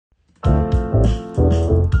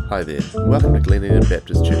Hi there, and welcome to Glen Eden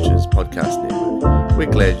Baptist Church's podcast network.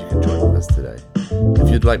 We're glad you can join with us today. If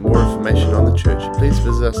you'd like more information on the church, please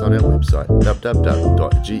visit us on our website,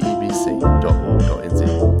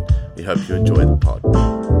 www.gebc.org.nz. We hope you enjoy the pod.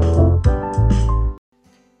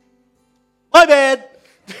 My bad.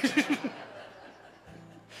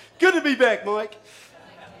 Good to be back, Mike.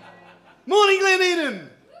 Morning, Glen Eden.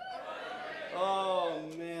 Oh,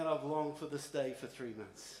 man, I've longed for this day for 3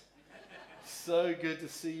 months. So good to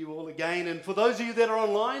see you all again. And for those of you that are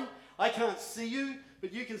online, I can't see you,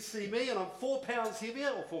 but you can see me, and I'm 4 pounds heavier,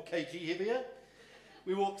 or 4 kg heavier.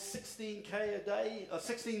 We walk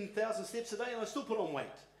 16,000 steps a day, and I still put on weight.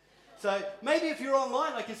 So maybe if you're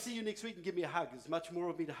online, I can see you next week and give me a hug. There's much more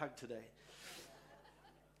of me to hug today.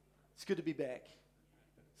 It's good to be back.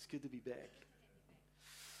 It's good to be back.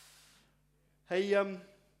 Hey,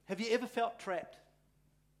 have you ever felt trapped?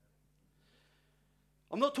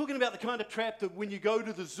 I'm not talking about the kind of trap that when you go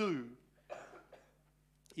to the zoo,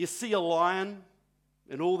 you see a lion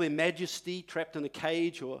in all their majesty trapped in a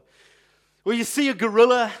cage, or you see a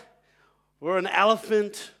gorilla or an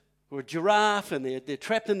elephant or a giraffe and they're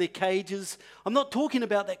trapped in their cages. I'm not talking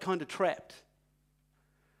about that kind of trap.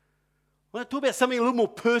 I want to talk about something a little more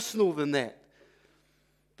personal than that.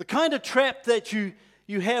 The kind of trap that you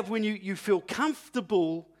have when you feel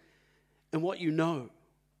comfortable in what you know.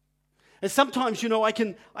 And sometimes, I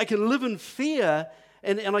can live in fear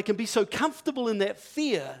and I can be so comfortable in that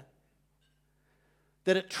fear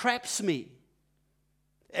that it traps me.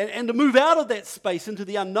 And to move out of that space into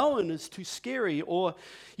the unknown is too scary. Or,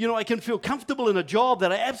 I can feel comfortable in a job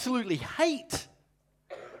that I absolutely hate,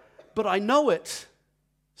 but I know it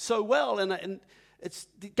so well, and it's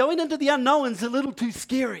going into the unknown is a little too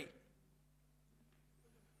scary.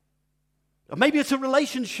 Or maybe it's a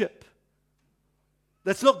relationship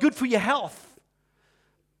that's not good for your health,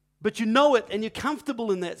 but you know it and you're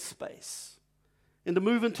comfortable in that space. And to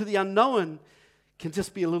move into the unknown can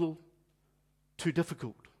just be a little too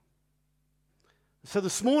difficult. So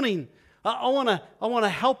this morning, I want to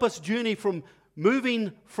help us journey from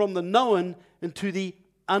moving from the known into the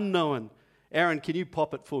unknown. Aaron, can you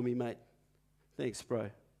pop it for me, mate? Thanks, bro.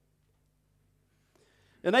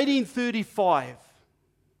 In 1835,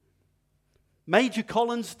 Major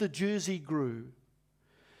Collins de Jersey Grew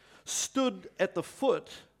stood at the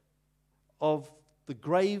foot of the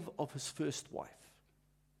grave of his first wife.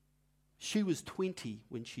 She was 20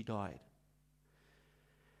 when she died.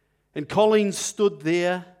 And Collins stood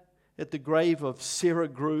there at the grave of Sarah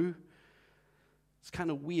Grew. It's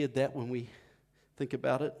kind of weird that when we think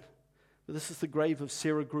about it. But this is the grave of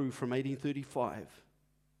Sarah Grew from 1835.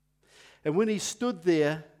 And when he stood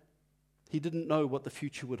there, he didn't know what the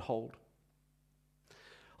future would hold.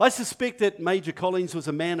 I suspect that Major Collins was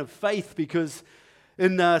a man of faith because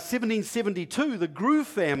in 1772, the Grew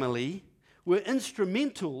family were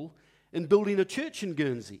instrumental in building a church in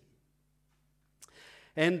Guernsey.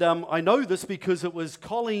 And I know this because it was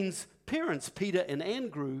Collins' parents, Peter and Anne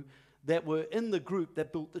Grew, that were in the group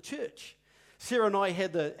that built the church. Sarah and I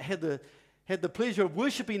had the pleasure of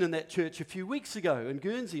worshiping in that church a few weeks ago in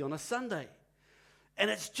Guernsey on a Sunday. And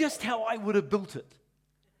it's just how I would have built it.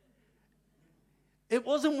 It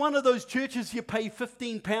wasn't one of those churches you pay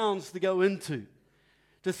 £15 to go into,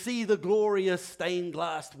 to see the glorious stained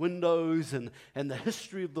glass windows and the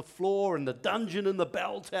history of the floor and the dungeon and the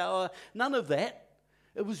bell tower. None of that.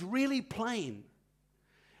 It was really plain.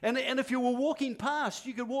 And if you were walking past,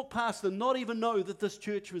 you could walk past and not even know that this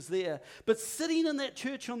church was there. But sitting in that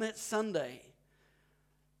church on that Sunday,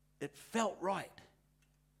 it felt right.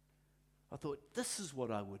 I thought, this is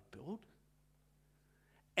what I would build.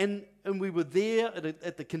 And we were there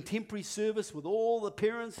at the contemporary service with all the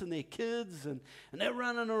parents and their kids, and they're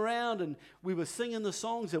running around, and we were singing the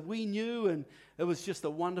songs that we knew, and it was just a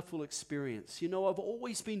wonderful experience. I've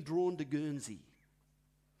always been drawn to Guernsey.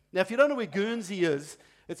 Now, if you don't know where Guernsey is,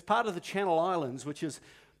 it's part of the Channel Islands, which is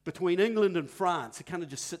between England and France. It kind of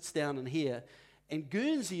just sits down in here. And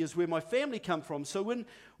Guernsey is where my family come from. So when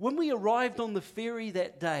we arrived on the ferry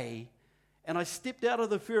that day, and I stepped out of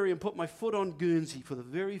the ferry and put my foot on Guernsey for the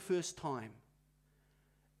very first time,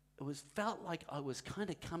 it felt like I was kind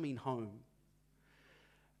of coming home.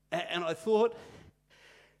 And I thought,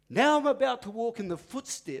 now I'm about to walk in the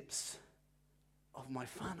footsteps of my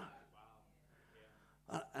whānau.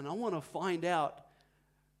 And I want to find out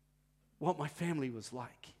what my family was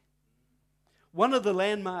like. One of the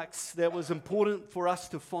landmarks that was important for us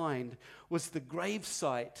to find was the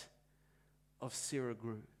gravesite of Sarah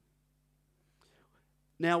Grew.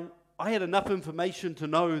 Now, I had enough information to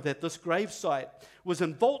know that this gravesite was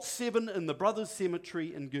in Vault 7 in the Brothers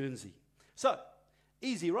Cemetery in Guernsey. So,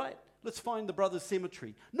 easy, right? let's find the brothers'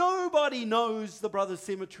 cemetery. Nobody knows the brothers'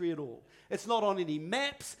 cemetery at all. It's not on any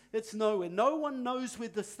maps. It's nowhere. No one knows where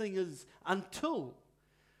this thing is until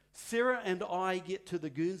Sarah and I get to the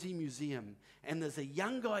Guernsey Museum, and there's a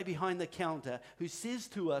young guy behind the counter who says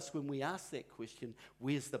to us when we ask that question,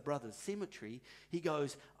 where's the brothers' cemetery? He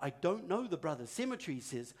goes, I don't know the brothers' cemetery, he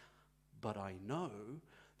says, but I know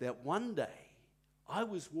that one day I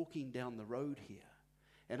was walking down the road here.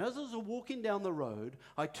 And as I was walking down the road,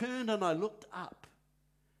 I turned and I looked up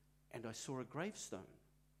and I saw a gravestone.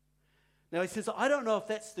 Now he says, I don't know if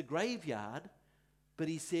that's the graveyard, but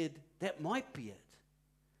he said, that might be it.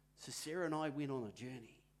 So Sarah and I went on a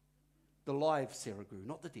journey. The live Sarah grew,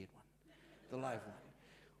 not the dead one, the live one.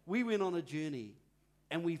 We went on a journey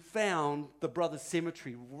and we found the brothers'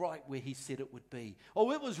 cemetery right where he said it would be.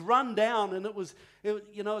 Oh, it was run down and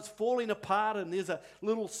it's falling apart, and there's a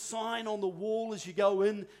little sign on the wall as you go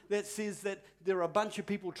in that says that there are a bunch of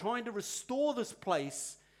people trying to restore this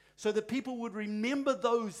place so that people would remember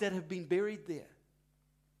those that have been buried there.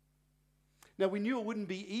 Now, we knew it wouldn't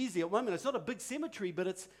be easy. I mean, it's not a big cemetery, but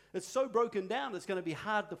it's so broken down, it's going to be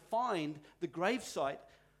hard to find the gravesite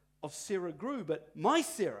of Sarah Grew. But my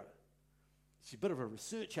Sarah, she's a bit of a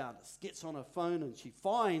research artist, gets on her phone and she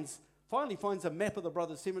finally finds a map of the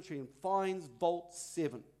brothers' cemetery and finds Vault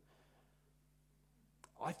 7.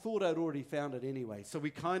 I thought I'd already found it anyway, so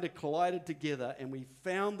we kind of collided together and we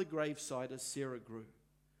found the gravesite of Sarah Grew.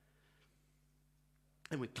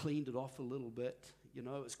 And we cleaned it off a little bit. It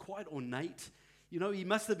was quite ornate. He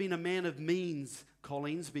must have been a man of means,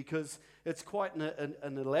 Collins, because it's quite an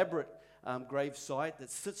elaborate gravesite that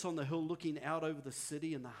sits on the hill looking out over the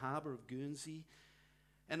city and the harbour of Guernsey.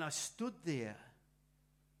 And I stood there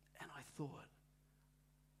and I thought,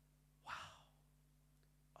 wow,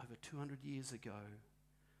 over 200 years ago,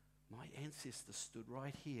 my ancestor stood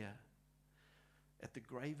right here at the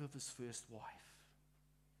grave of his first wife.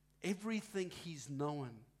 Everything he's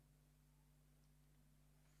known,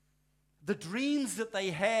 the dreams that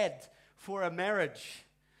they had for a marriage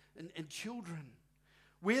and children,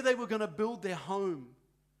 where they were going to build their home,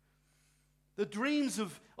 the dreams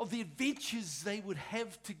of the adventures they would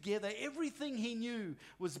have together, everything he knew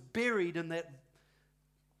was buried in that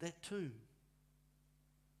tomb.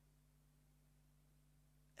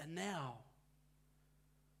 And now,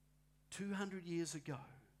 200 years ago,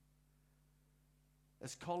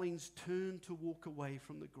 as Collins turned to walk away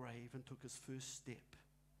from the grave and took his first step,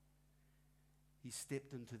 he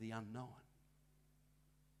stepped into the unknown.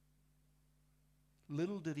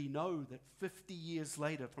 Little did he know that 50 years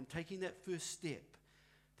later, from taking that first step,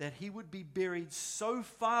 that he would be buried so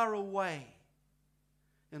far away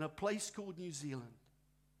in a place called New Zealand,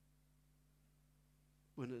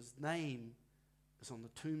 when his name is on the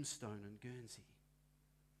tombstone in Guernsey.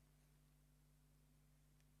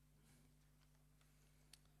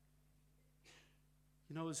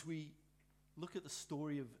 As we look at the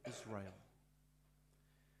story of Israel,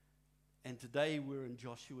 and today we're in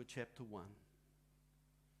Joshua chapter 1,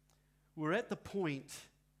 we're at the point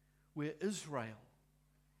where Israel,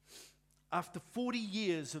 after 40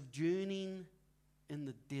 years of journeying in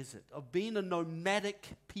the desert, of being a nomadic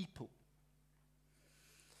people,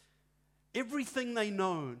 everything they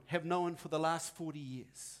have known for the last 40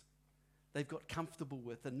 years, they've got comfortable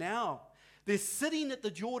with. And now they're sitting at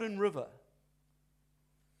the Jordan River,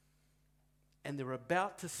 and they're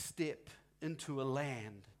about to step into a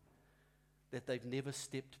land that they've never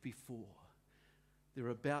stepped before. They're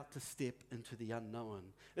about to step into the unknown.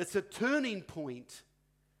 It's a turning point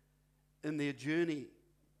in their journey.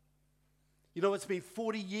 It's been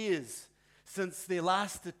 40 years since their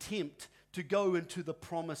last attempt to go into the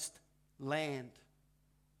promised land.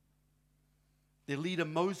 Their leader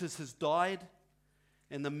Moses has died,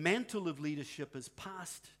 and the mantle of leadership has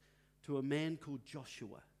passed to a man called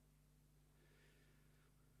Joshua.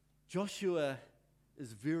 Joshua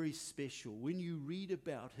is very special. When you read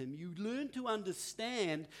about him, you learn to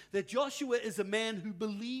understand that Joshua is a man who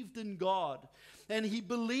believed in God, and he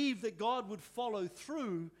believed that God would follow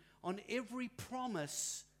through on every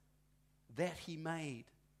promise that he made.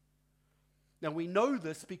 Now, we know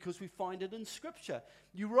this because we find it in Scripture.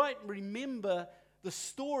 You remember the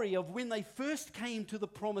story of when they first came to the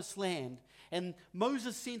promised land, and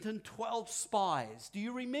Moses sent in 12 spies. Do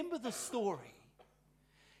you remember the story?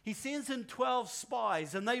 He sends in 12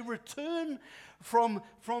 spies, and they return from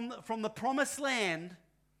the promised land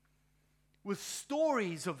with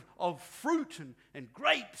stories of fruit and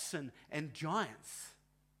grapes and giants.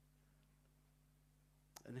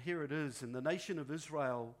 And here it is, and the nation of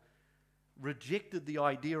Israel rejected the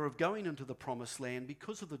idea of going into the promised land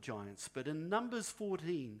because of the giants. But in Numbers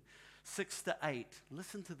 14, 6 to 8.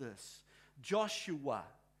 Listen to this. Joshua,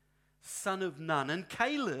 son of Nun, and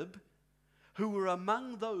Caleb, who were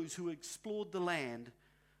among those who explored the land,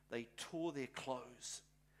 they tore their clothes.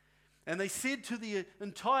 And they said to the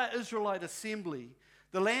entire Israelite assembly,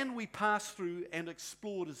 the land we passed through and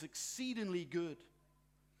explored is exceedingly good.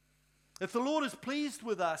 If the Lord is pleased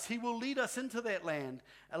with us, he will lead us into that land,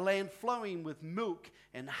 a land flowing with milk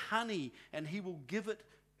and honey, and he will give it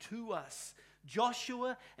to us.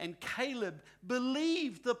 Joshua and Caleb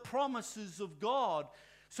believed the promises of God.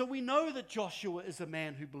 So we know that Joshua is a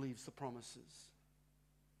man who believes the promises.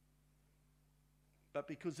 But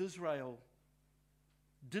because Israel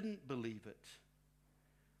didn't believe it,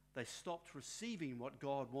 they stopped receiving what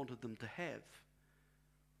God wanted them to have.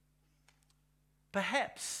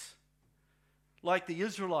 Perhaps, like the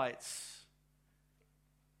Israelites,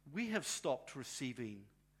 we have stopped receiving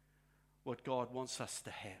what God wants us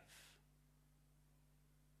to have.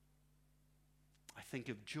 I think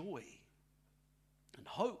of joy and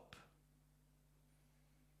hope.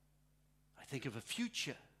 I think of a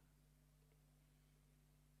future.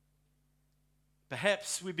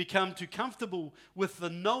 Perhaps we become too comfortable with the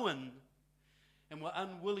known and we're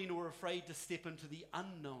unwilling or afraid to step into the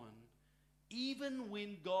unknown, even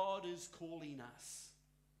when God is calling us.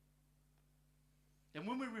 And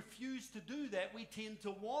when we refuse to do that, we tend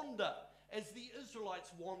to wander, as the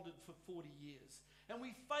Israelites wandered for 40 years. And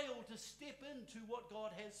we fail to step into what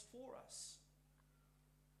God has for us.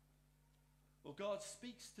 Well, God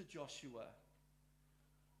speaks to Joshua.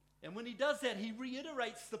 And when he does that, he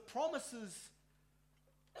reiterates the promises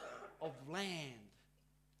of land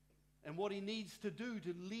and what he needs to do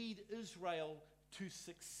to lead Israel to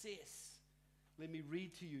success. Let me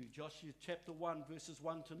read to you Joshua chapter 1, verses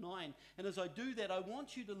 1 to 9. And as I do that, I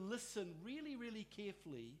want you to listen really, really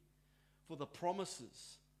carefully for the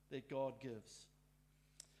promises that God gives.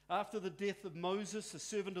 After the death of Moses, a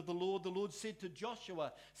servant of the Lord said to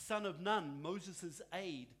Joshua, son of Nun, Moses'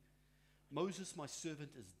 aide, Moses, my servant,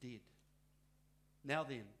 is dead. Now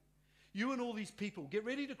then, you and all these people, get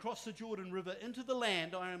ready to cross the Jordan River into the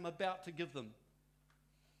land I am about to give them.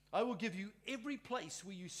 I will give you every place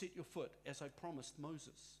where you set your foot, as I promised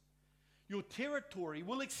Moses. Your territory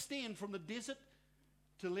will extend from the desert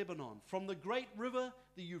to Lebanon, from the great river,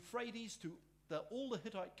 the Euphrates, to all the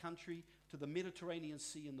Hittite country, to the Mediterranean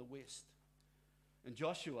Sea in the west. And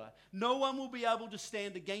Joshua, no one will be able to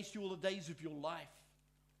stand against you all the days of your life.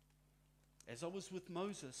 As I was with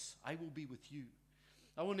Moses, I will be with you.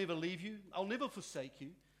 I will never leave you. I'll never forsake you.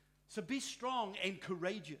 So be strong and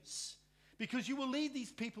courageous, because you will lead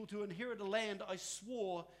these people to inherit a land I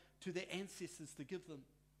swore to their ancestors to give them.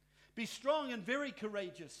 Be strong and very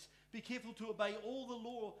courageous. Be careful to obey all the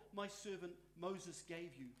law my servant Moses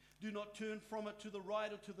gave you. Do not turn from it to the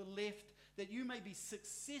right or to the left, that you may be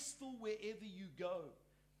successful wherever you go.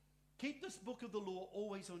 Keep this book of the law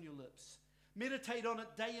always on your lips. Meditate on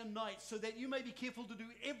it day and night, so that you may be careful to do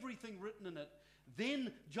everything written in it.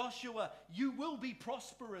 Then, Joshua, you will be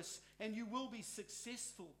prosperous and you will be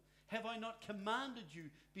successful. Have I not commanded you?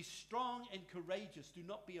 Be strong and courageous. Do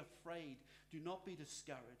not be afraid. Do not be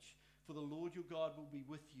discouraged. For the Lord your God will be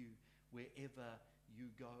with you wherever you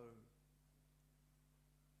go.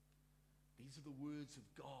 These are the words of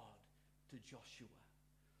God to Joshua,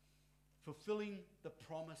 fulfilling the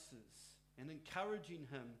promises and encouraging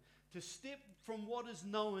him to step from what is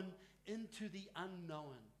known into the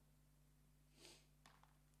unknown.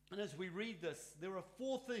 And as we read this, there are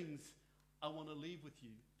 4 things I want to leave with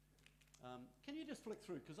you. Can you just flick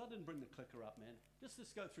through? Because I didn't bring the clicker up, man.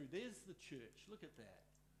 Just go through. There's the church. Look at that.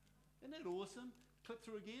 Isn't that awesome? Click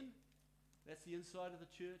through again. That's the inside of the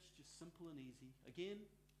church. Just simple and easy. Again,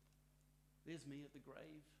 there's me at the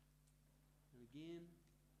grave. And again.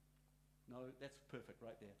 No, that's perfect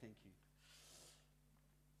right there. Thank you.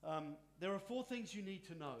 There are 4 things you need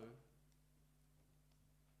to know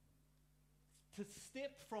to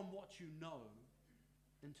step from what you know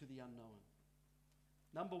into the unknown.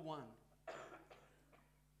 Number 1,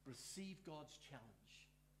 receive God's challenge.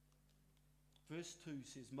 Verse 2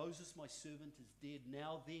 says, Moses, my servant, is dead.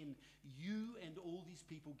 Now then, you and all these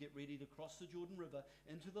people get ready to cross the Jordan River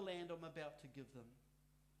into the land I'm about to give them.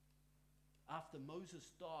 After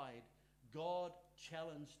Moses died, God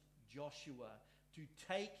challenged Joshua to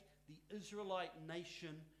take the Israelite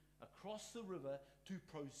nation across the river to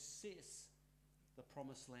possess the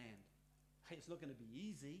promised land. Hey, it's not going to be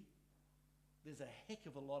easy. There's a heck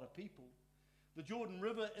of a lot of people. The Jordan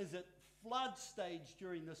River is at flood stage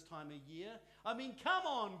during this time of year. I mean, come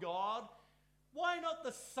on, God. Why not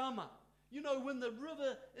the summer? You know, when the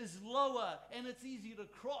river is lower and it's easier to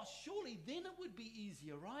cross, surely then it would be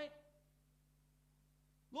easier, right?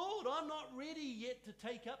 Lord, I'm not ready yet to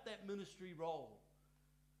take up that ministry role.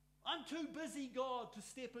 I'm too busy, God, to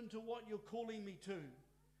step into what you're calling me to.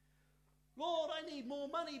 Lord, I need more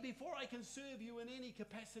money before I can serve you in any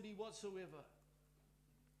capacity whatsoever.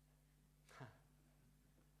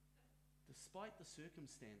 Despite the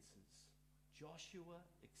circumstances, Joshua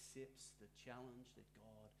accepts the challenge that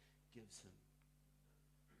God gives him.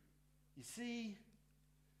 You see,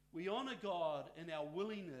 we honor God in our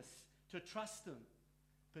willingness to trust him,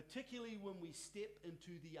 particularly when we step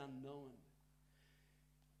into the unknown.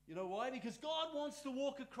 You know why? Because God wants to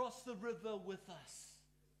walk across the river with us.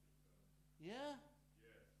 Yeah?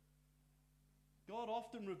 God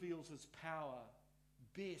often reveals his power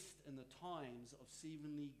best in the times of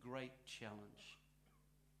seemingly great challenge.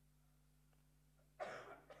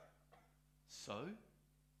 So,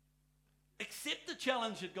 accept the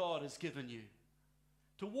challenge that God has given you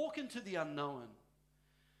to walk into the unknown.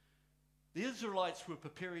 The Israelites were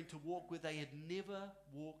preparing to walk where they had never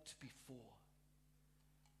walked before,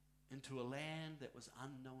 into a land that was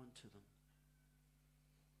unknown to them.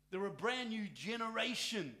 They were a brand new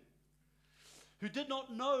generation who did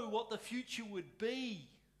not know what the future would be.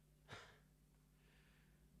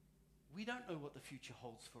 We don't know what the future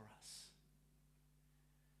holds for us.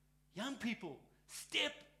 Young people,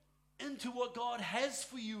 step into what God has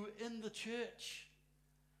for you in the church.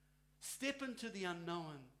 Step into the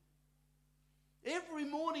unknown. Every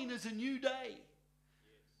morning is a new day.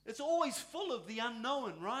 It's always full of the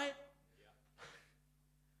unknown, right? Yeah.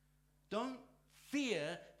 Don't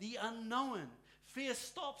fear the unknown. Fear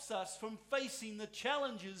stops us from facing the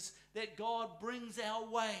challenges that God brings our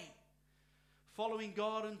way. Following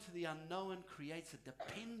God into the unknown creates a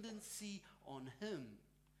dependency on him,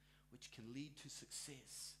 which can lead to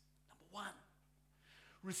success. Number one,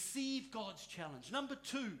 receive God's challenge. Number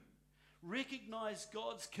two, recognize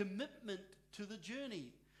God's commitment to the journey.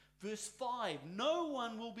 Verse 5, no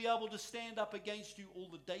one will be able to stand up against you all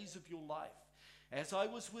the days of your life. As I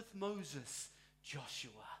was with Moses,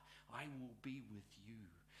 Joshua, I will be with you,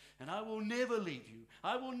 and I will never leave you.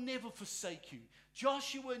 I will never forsake you.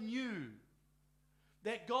 Joshua knew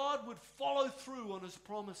that God would follow through on his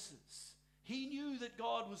promises. He knew that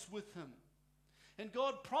God was with him. And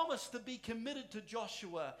God promised to be committed to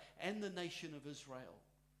Joshua and the nation of Israel.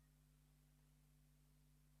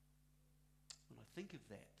 When I think of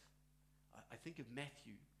that, I think of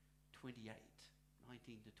Matthew 28,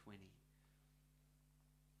 19 to 20.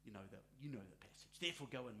 You know the passage. Therefore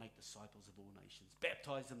go and make disciples of all nations.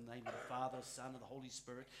 Baptize them in the name of the Father, Son, and the Holy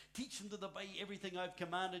Spirit. Teach them to obey everything I've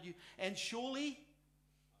commanded you. And surely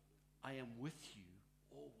I am with you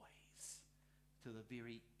always to the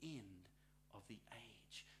very end of the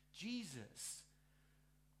age. Jesus,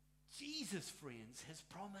 friends, has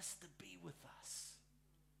promised to be with us.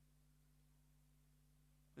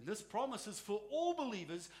 And this promise is for all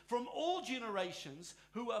believers from all generations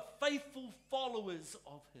who are faithful followers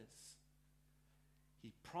of his.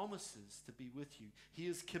 He promises to be with you. He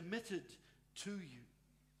is committed to you.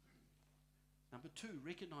 Number two,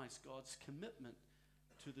 recognize God's commitment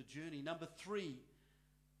to the journey. Number three,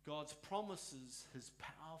 God's promises his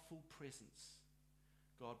powerful presence.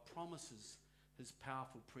 God promises his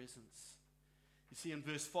powerful presence. You see, in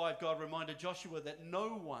verse 5, God reminded Joshua that no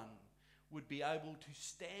one would be able to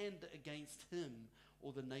stand against him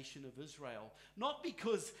or the nation of Israel. Not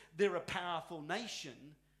because they're a powerful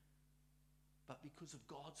nation, but because of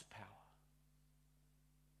God's power.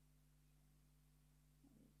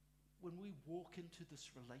 When we walk into this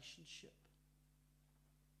relationship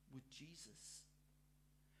with Jesus,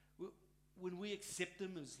 when we accept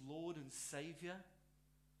him as Lord and Savior,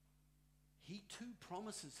 he too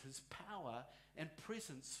promises his power and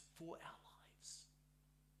presence for our lives.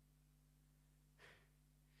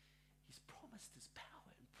 He's promised his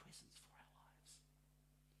power and presence for our lives.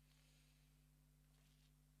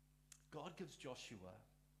 God gives Joshua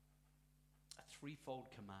a threefold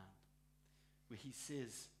command where he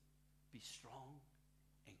says, be strong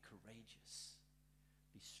and courageous.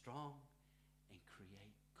 Be strong and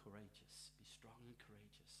courageous. Be strong and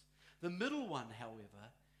courageous. The middle one, however,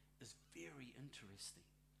 is very interesting.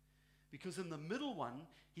 Because in the middle one,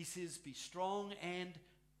 he says, be strong and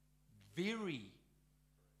very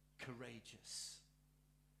courageous.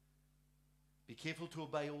 Be careful to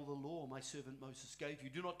obey all the law my servant Moses gave you.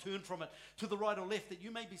 Do not turn from it to the right or left, that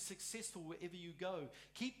you may be successful wherever you go.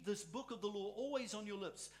 Keep this book of the law always on your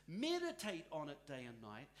lips. Meditate on it day and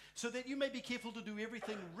night, so that you may be careful to do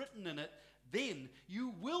everything written in it. Then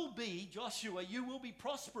you will be, Joshua, you will be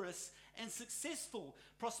prosperous and successful.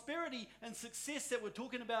 Prosperity and success that we're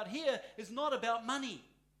talking about here is not about money.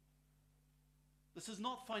 This is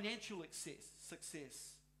not financial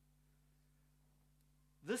success.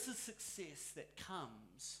 This is success that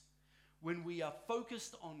comes when we are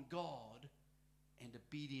focused on God and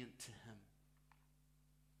obedient to Him.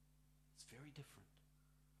 It's very different.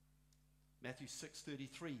 Matthew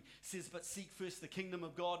 6:33 says, "But seek first the kingdom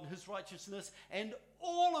of God and His righteousness, and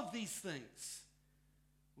all of these things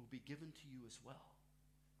will be given to you as well."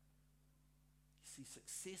 You see,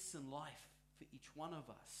 success in life for each one of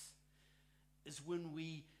us is when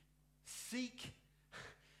we seek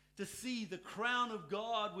to see the crown of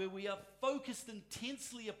God, where we are focused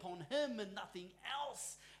intensely upon Him and nothing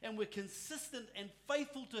else, and we're consistent and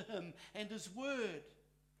faithful to Him and His Word.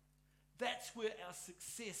 That's where our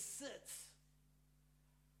success sits.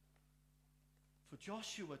 For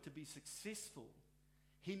Joshua to be successful,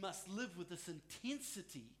 he must live with this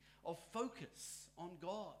intensity of focus on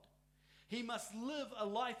God. He must live a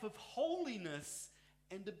life of holiness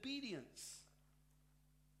and obedience.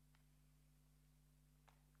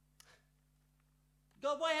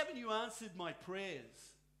 God, why haven't you answered my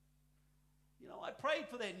prayers? I prayed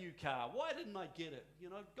for that new car. Why didn't I get it?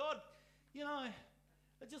 God,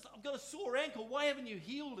 I've got a sore ankle. Why haven't you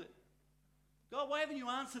healed it? God, why haven't you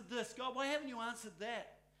answered this? God, why haven't you answered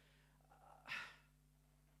that?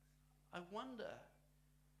 I wonder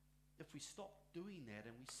if we stopped doing that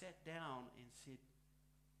and we sat down and said,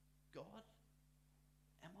 God,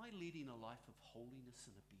 am I leading a life of holiness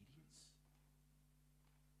and obedience?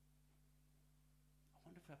 I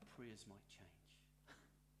wonder if our prayers might change.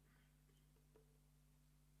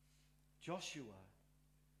 Joshua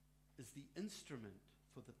is the instrument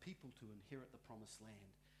for the people to inherit the promised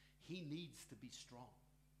land. He needs to be strong.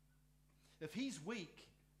 If he's weak,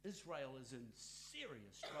 Israel is in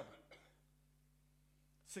serious trouble.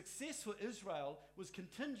 Success for Israel was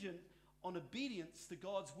contingent on obedience to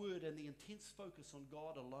God's word and the intense focus on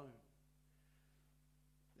God alone.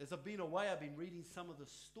 As I've been away, I've been reading some of the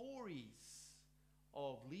stories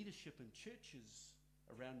of leadership in churches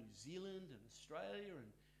around New Zealand and Australia,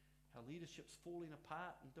 and how leadership's falling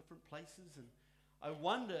apart in different places. And I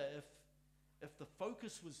wonder if the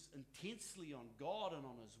focus was intensely on God and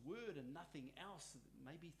on His Word and nothing else,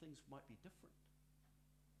 maybe things might be different.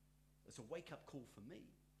 It's a wake-up call for me.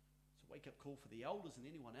 It's a wake-up call for the elders and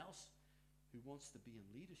anyone else who wants to be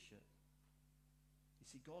in leadership. You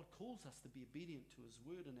see, God calls us to be obedient to His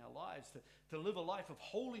Word in our lives, to live a life of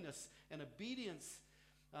holiness and obedience.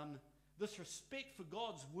 This respect for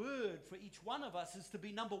God's Word for each one of us is to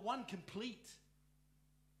be, number one, complete.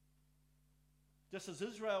 Just as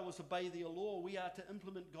Israel was to obey the law, we are to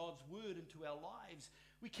implement God's Word into our lives.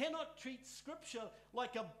 We cannot treat Scripture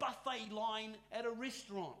like a buffet line at a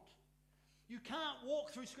restaurant. You can't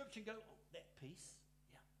walk through Scripture and go, oh, that piece,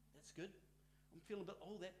 yeah, that's good. I'm feeling a bit,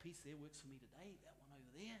 oh, that piece there works for me today. That one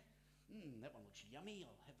over there, that one looks yummy.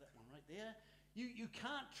 I'll have that one right there. You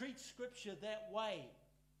can't treat Scripture that way.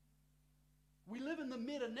 We live in the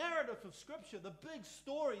meta-narrative of Scripture, the big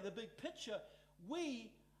story, the big picture.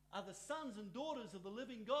 We are the sons and daughters of the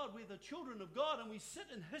living God. We're the children of God, and we sit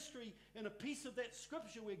in history in a piece of that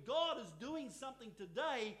Scripture where God is doing something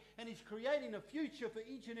today, and He's creating a future for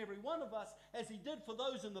each and every one of us, as He did for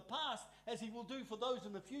those in the past, as He will do for those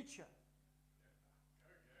in the future.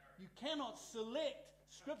 You cannot select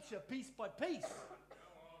Scripture piece by piece.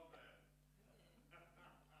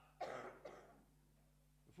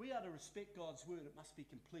 If we are to respect God's Word, it must be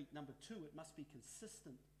complete. Number two, it must be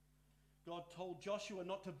consistent. God told Joshua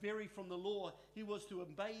not to vary from the law. He was to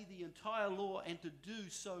obey the entire law and to do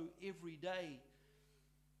so every day.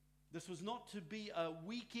 This was not to be a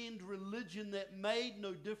weekend religion that made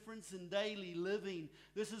no difference in daily living.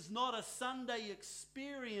 This is not a Sunday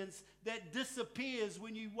experience that disappears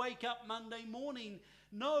when you wake up Monday morning.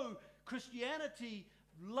 No, Christianity,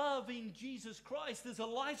 loving Jesus Christ, is a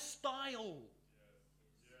lifestyle.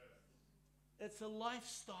 Yes. It's a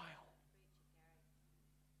lifestyle.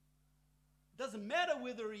 It doesn't matter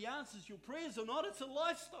whether He answers your prayers or not. It's a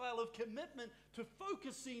lifestyle of commitment to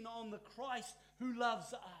focusing on the Christ who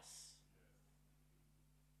loves us.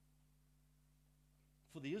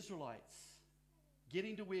 For the Israelites,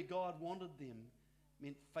 getting to where God wanted them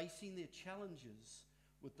meant facing their challenges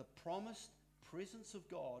with the promised presence of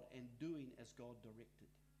God and doing as God directed.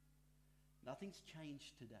 Nothing's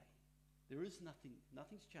changed today. There is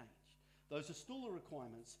nothing's changed. Those are still the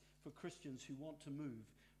requirements for Christians who want to move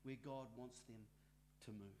where God wants them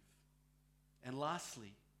to move. And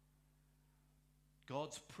lastly,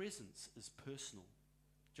 God's presence is personal.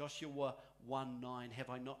 Joshua 1:9, have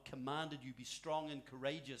I not commanded you, be strong and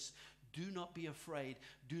courageous? Do not be afraid.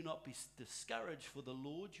 Do not be discouraged, for the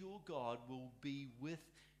Lord your God will be with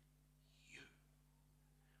you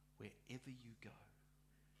wherever you go.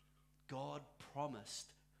 God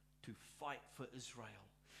promised to fight for Israel.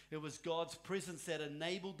 It was God's presence that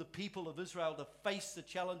enabled the people of Israel to face the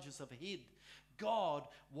challenges ahead. God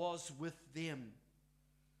was with them.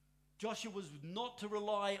 Joshua was not to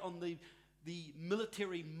rely on the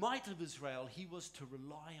military might of Israel. He was to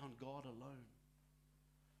rely on God alone.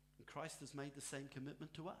 And Christ has made the same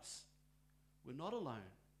commitment to us. We're not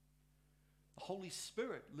alone. The Holy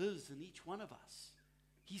Spirit lives in each one of us.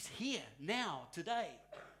 He's here now, today,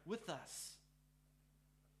 with us.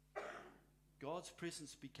 God's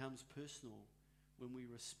presence becomes personal when we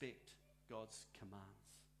respect God's commands.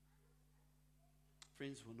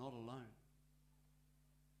 Friends, we're not alone.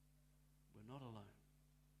 We're not alone.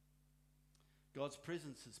 God's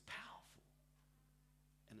presence is powerful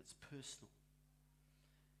and it's personal.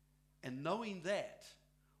 And knowing that,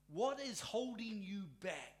 what is holding you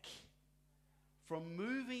back from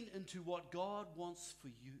moving into what God wants for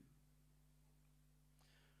you?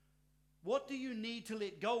 What do you need to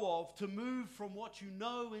let go of to move from what you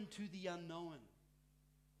know into the unknown?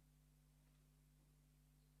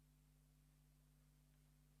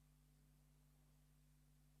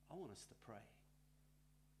 I want us to pray.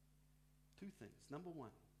 Two things. Number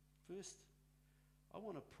one, first, I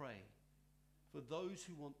want to pray for those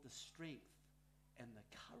who want the strength and the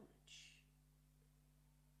courage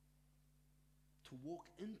to walk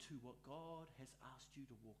into what God has asked you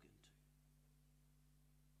to walk into.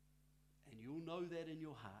 And you'll know that in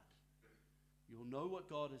your heart. You'll know what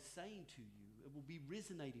God is saying to you. It will be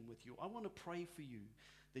resonating with you. I want to pray for you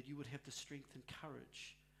that you would have the strength and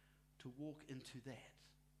courage to walk into that.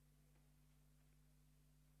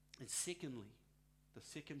 And secondly, the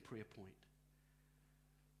second prayer point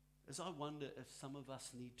is I wonder if some of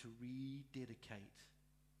us need to rededicate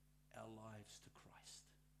our lives to Christ.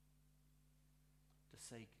 To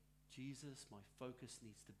say, Jesus, my focus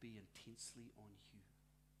needs to be intensely on you.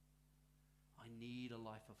 I need a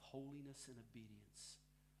life of holiness and obedience.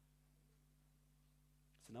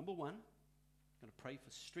 So number one, I'm going to pray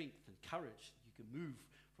for strength and courage. You can move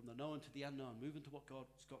from the known to the unknown. Move into what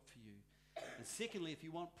God's got for you. And secondly, if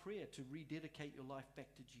you want prayer to rededicate your life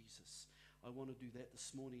back to Jesus, I want to do that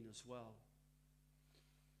this morning as well.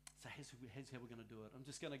 So here's how we're going to do it. I'm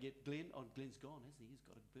just going to get Glenn. Oh, Glenn's gone, hasn't he? He's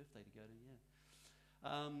got a birthday to go to, yeah.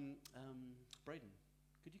 Braden,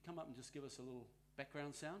 could you come up and just give us a little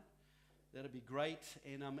background sound? That'd be great.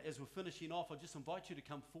 And as we're finishing off, I just invite you to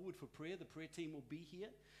come forward for prayer. The prayer team will be here.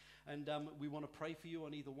 And we want to pray for you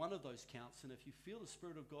on either one of those counts. And if you feel the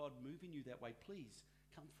Spirit of God moving you that way, please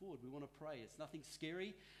come forward. We want to pray. It's nothing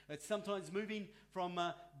scary. It's sometimes moving from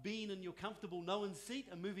being in your comfortable known seat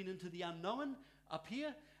and moving into the unknown up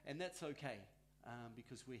here. And that's okay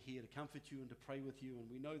because we're here to comfort you and to pray with you. And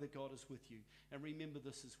we know that God is with you. And remember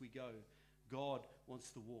this as we go. God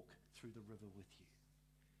wants to walk through the river with you.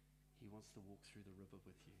 He wants to walk through the river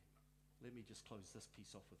with you. Let me just close this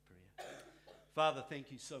piece off with prayer. Father,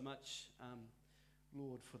 thank you so much,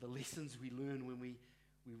 Lord, for the lessons we learn when we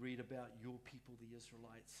read about your people, the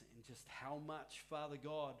Israelites, and just how much, Father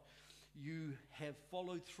God, you have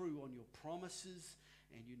followed through on your promises,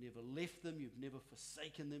 and you never left them, you've never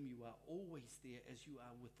forsaken them, you are always there as you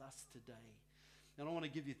are with us today. And I want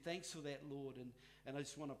to give you thanks for that, Lord, and I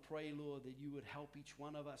just want to pray, Lord, that you would help each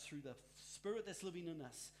one of us through the Spirit that's living in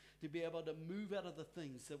us to be able to move out of the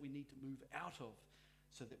things that we need to move out of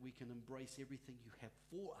so that we can embrace everything you have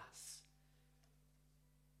for us.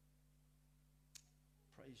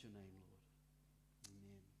 Praise your name, Lord.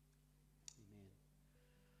 Amen. Amen.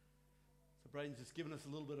 So Braden's just given us a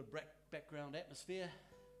little bit of background atmosphere.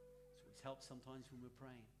 It always helps sometimes when we're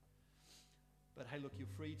praying. But hey, look,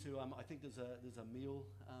 you're free to, I think there's a meal,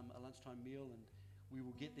 a lunchtime meal, and we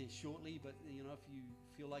will get there shortly. But, you know, if you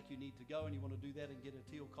feel like you need to go and you want to do that and get a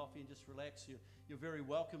tea or coffee and just relax, you're very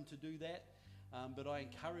welcome to do that. But I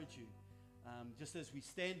encourage you, just as we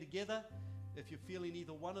stand together, if you're feeling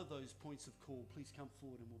either one of those points of call, please come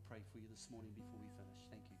forward and we'll pray for you this morning before we finish.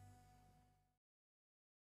 Thank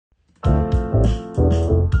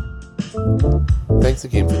you. Thanks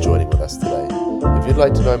again for joining with us today. If you'd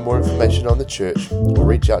like to know more information on the church or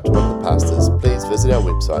reach out to one of the pastors, please visit our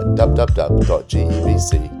website www.gebc.org.nz.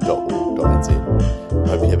 I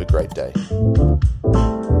hope you have a great day.